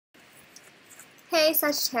Hey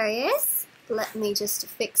Sagittarius, let me just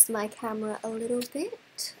fix my camera a little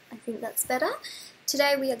bit. I think that's better.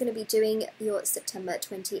 Today we are going to be doing your September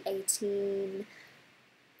 2018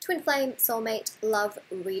 Twin Flame Soulmate Love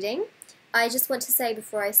reading. I just want to say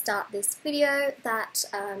before I start this video that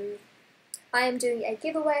I am doing a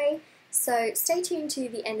giveaway, so stay tuned to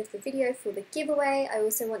the end of the video for the giveaway. I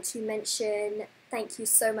also want to mention thank you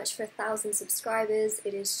so much for 1,000 subscribers.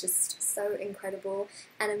 It is just so incredible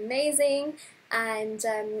and amazing. And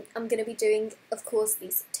I'm going to be doing, of course, the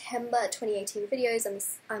September 2018 videos.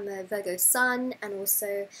 I'm a Virgo sun, and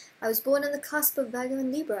also I was born on the cusp of Virgo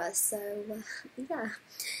and Libra, so yeah,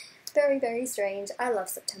 very, very strange. I love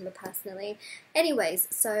September personally. Anyways,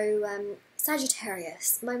 so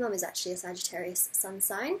Sagittarius. My mum is actually a Sagittarius sun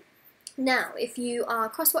sign. Now, if you are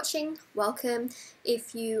cross-watching, welcome.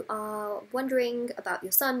 If you are wondering about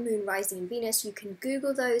your sun, moon, rising and Venus, you can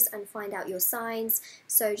Google those and find out your signs.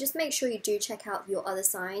 So just make sure you do check out your other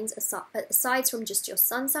signs aside from just your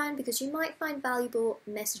sun sign, because you might find valuable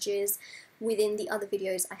messages within the other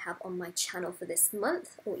videos I have on my channel for this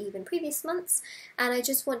month or even previous months. And I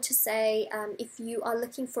just want to say, if you are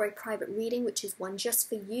looking for a private reading, which is one just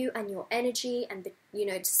for you and your energy, and you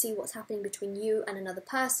know, to see what's happening between you and another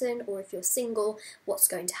person, or if you're single, what's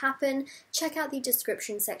going to happen, check out the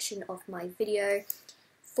description section of my video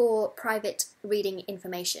for private reading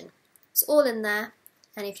information. It's all in there,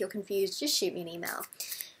 and if you're confused, just shoot me an email.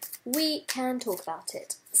 We can talk about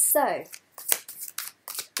it. So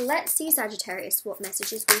let's see, Sagittarius, what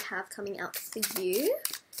messages we have coming out for you.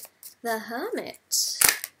 The Hermit.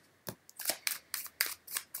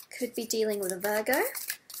 Could be dealing with a Virgo.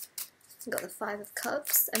 We've got the Five of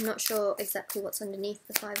Cups. I'm not sure exactly what's underneath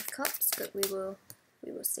the Five of Cups, but we will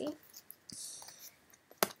see.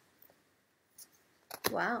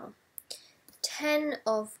 Wow. 10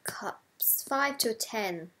 of Cups. 5 to a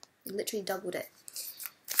 10. Literally doubled it.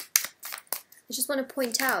 I just want to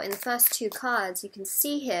point out, in the first two cards, you can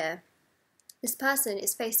see here, this person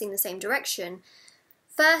is facing the same direction.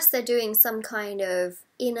 First, they're doing some kind of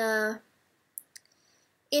inner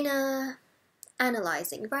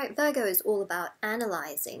analyzing, right? Virgo is all about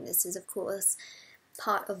analyzing. This is, of course,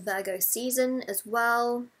 part of Virgo season as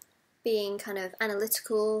well, being kind of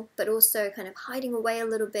analytical, but also kind of hiding away a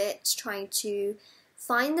little bit, trying to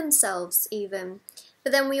find themselves even.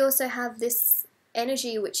 But then we also have this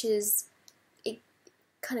energy, which is,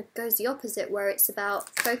 kind of goes the opposite, where it's about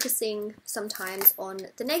focusing sometimes on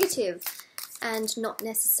the negative and not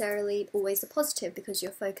necessarily always the positive, because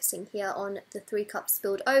you're focusing here on the 3 cups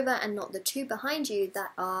spilled over and not the 2 behind you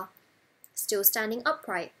that are still standing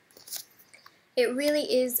upright. It really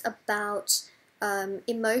is about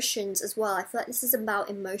emotions as well. I feel like this is about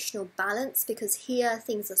emotional balance, because here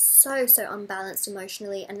things are so unbalanced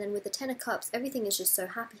emotionally, and then with the 10 of Cups, everything is just so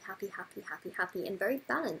happy and very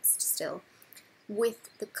balanced still with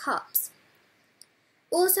the cups.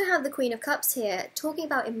 Also have the Queen of Cups here, talking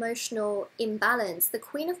about emotional imbalance. The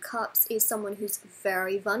Queen of Cups is someone who's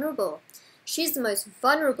very vulnerable. She's the most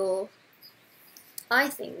vulnerable, I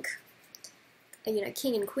think, you know,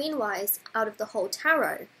 king and queen wise, out of the whole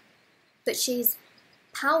tarot. But she's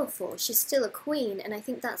powerful, she's still a queen, and I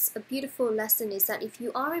think that's a beautiful lesson, is that if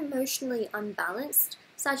you are emotionally unbalanced,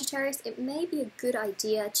 Sagittarius, it may be a good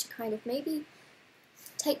idea to kind of maybe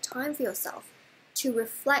take time for yourself to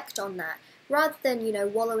reflect on that, rather than, you know,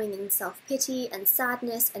 wallowing in self-pity and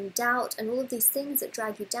sadness and doubt and all of these things that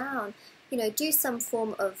drag you down. You know, do some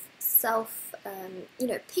form of self, you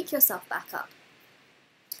know, pick yourself back up.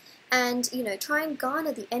 And, you know, try and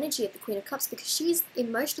garner the energy of the Queen of Cups, because she's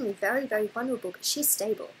emotionally very vulnerable, but she's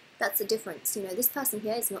stable. That's the difference. You know, this person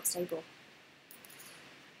here is not stable.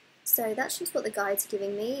 So that's just what the guides are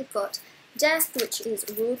giving me. You've got Death, which is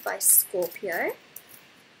ruled by Scorpio.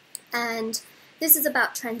 And this is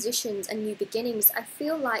about transitions and new beginnings. I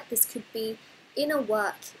feel like this could be inner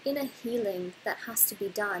work, inner healing that has to be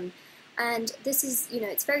done. And this is, you know,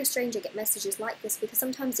 it's very strange I get messages like this, because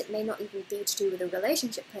sometimes it may not even be to do with a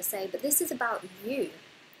relationship per se, but this is about you,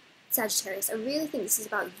 Sagittarius. I really think this is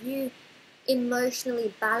about you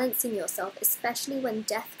emotionally balancing yourself, especially when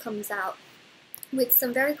Death comes out with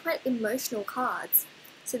some very quite emotional cards.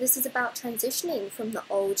 So this is about transitioning from the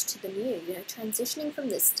old to the new, you know, transitioning from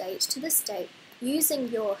this state to this state, using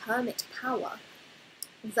your Hermit power,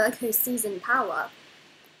 Virgo season power,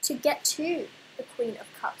 to get to the Queen of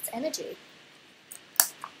Cups energy.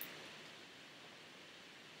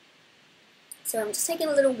 So I'm just taking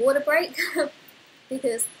a little water break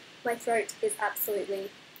because my throat is absolutely,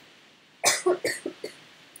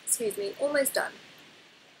 excuse me, almost done.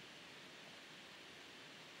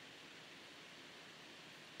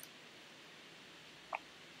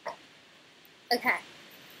 Okay.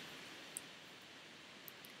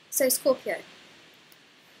 So Scorpio,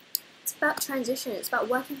 it's about transition, it's about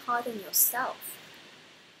working hard on yourself.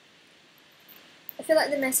 I feel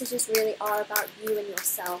like the messages really are about you and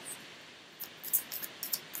yourself.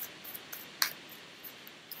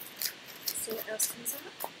 Let's see what else comes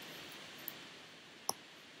up.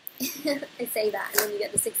 I say that and then you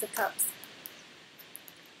get the Six of Cups.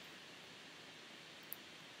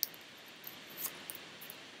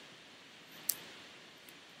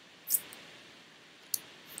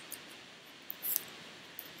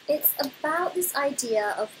 It's about this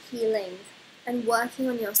idea of healing and working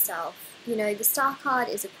on yourself. You know, the Star card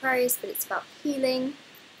is Aquarius, but it's about healing.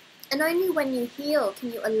 And only when you heal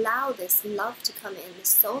can you allow this love to come in,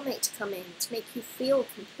 this soulmate to come in, to make you feel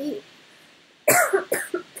complete.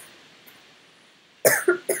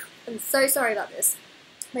 I'm so sorry about this.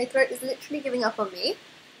 My throat is literally giving up on me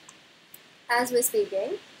as we're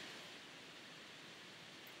speaking.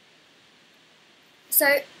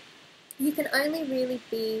 So, you can only really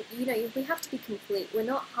be, you know, we have to be complete. We're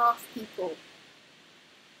not half people.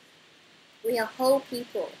 We are whole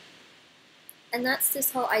people. And that's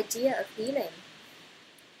this whole idea of healing.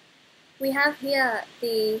 We have here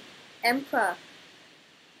the Emperor.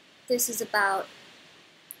 This is about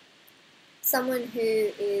someone who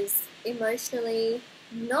is emotionally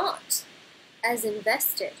not as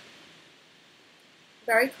invested.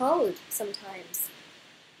 Very cold sometimes.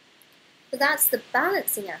 But that's the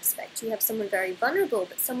balancing aspect. You have someone very vulnerable,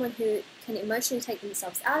 but someone who can emotionally take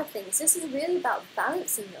themselves out of things. This is really about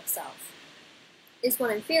balancing yourself, is what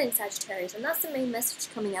I'm feeling, Sagittarius. And that's the main message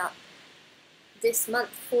coming out this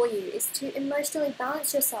month for you, is to emotionally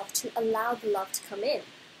balance yourself, to allow the love to come in.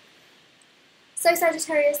 So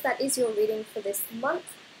Sagittarius, that is your reading for this month.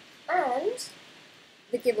 And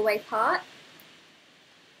the giveaway part.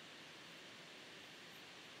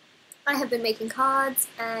 I have been making cards,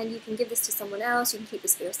 and you can give this to someone else, you can keep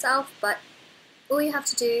this for yourself, but all you have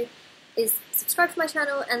to do is subscribe to my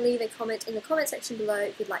channel and leave a comment in the comment section below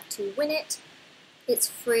if you'd like to win it. It's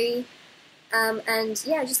free, and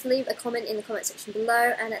yeah, just leave a comment in the comment section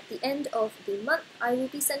below, and at the end of the month I will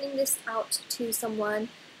be sending this out to someone,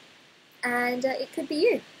 and it could be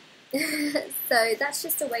you. So that's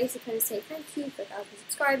just a way to kind of say thank you for 1,000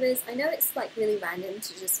 subscribers. I know it's like really random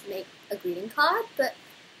to just make a greeting card, but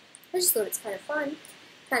I just thought it's kind of fun.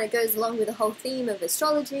 Kind of goes along with the whole theme of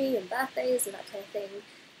astrology and birthdays and that kind of thing.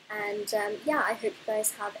 And yeah, I hope you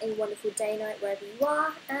guys have a wonderful day, night, wherever you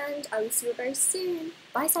are, and I will see you very soon.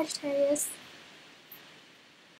 Bye, Sagittarius!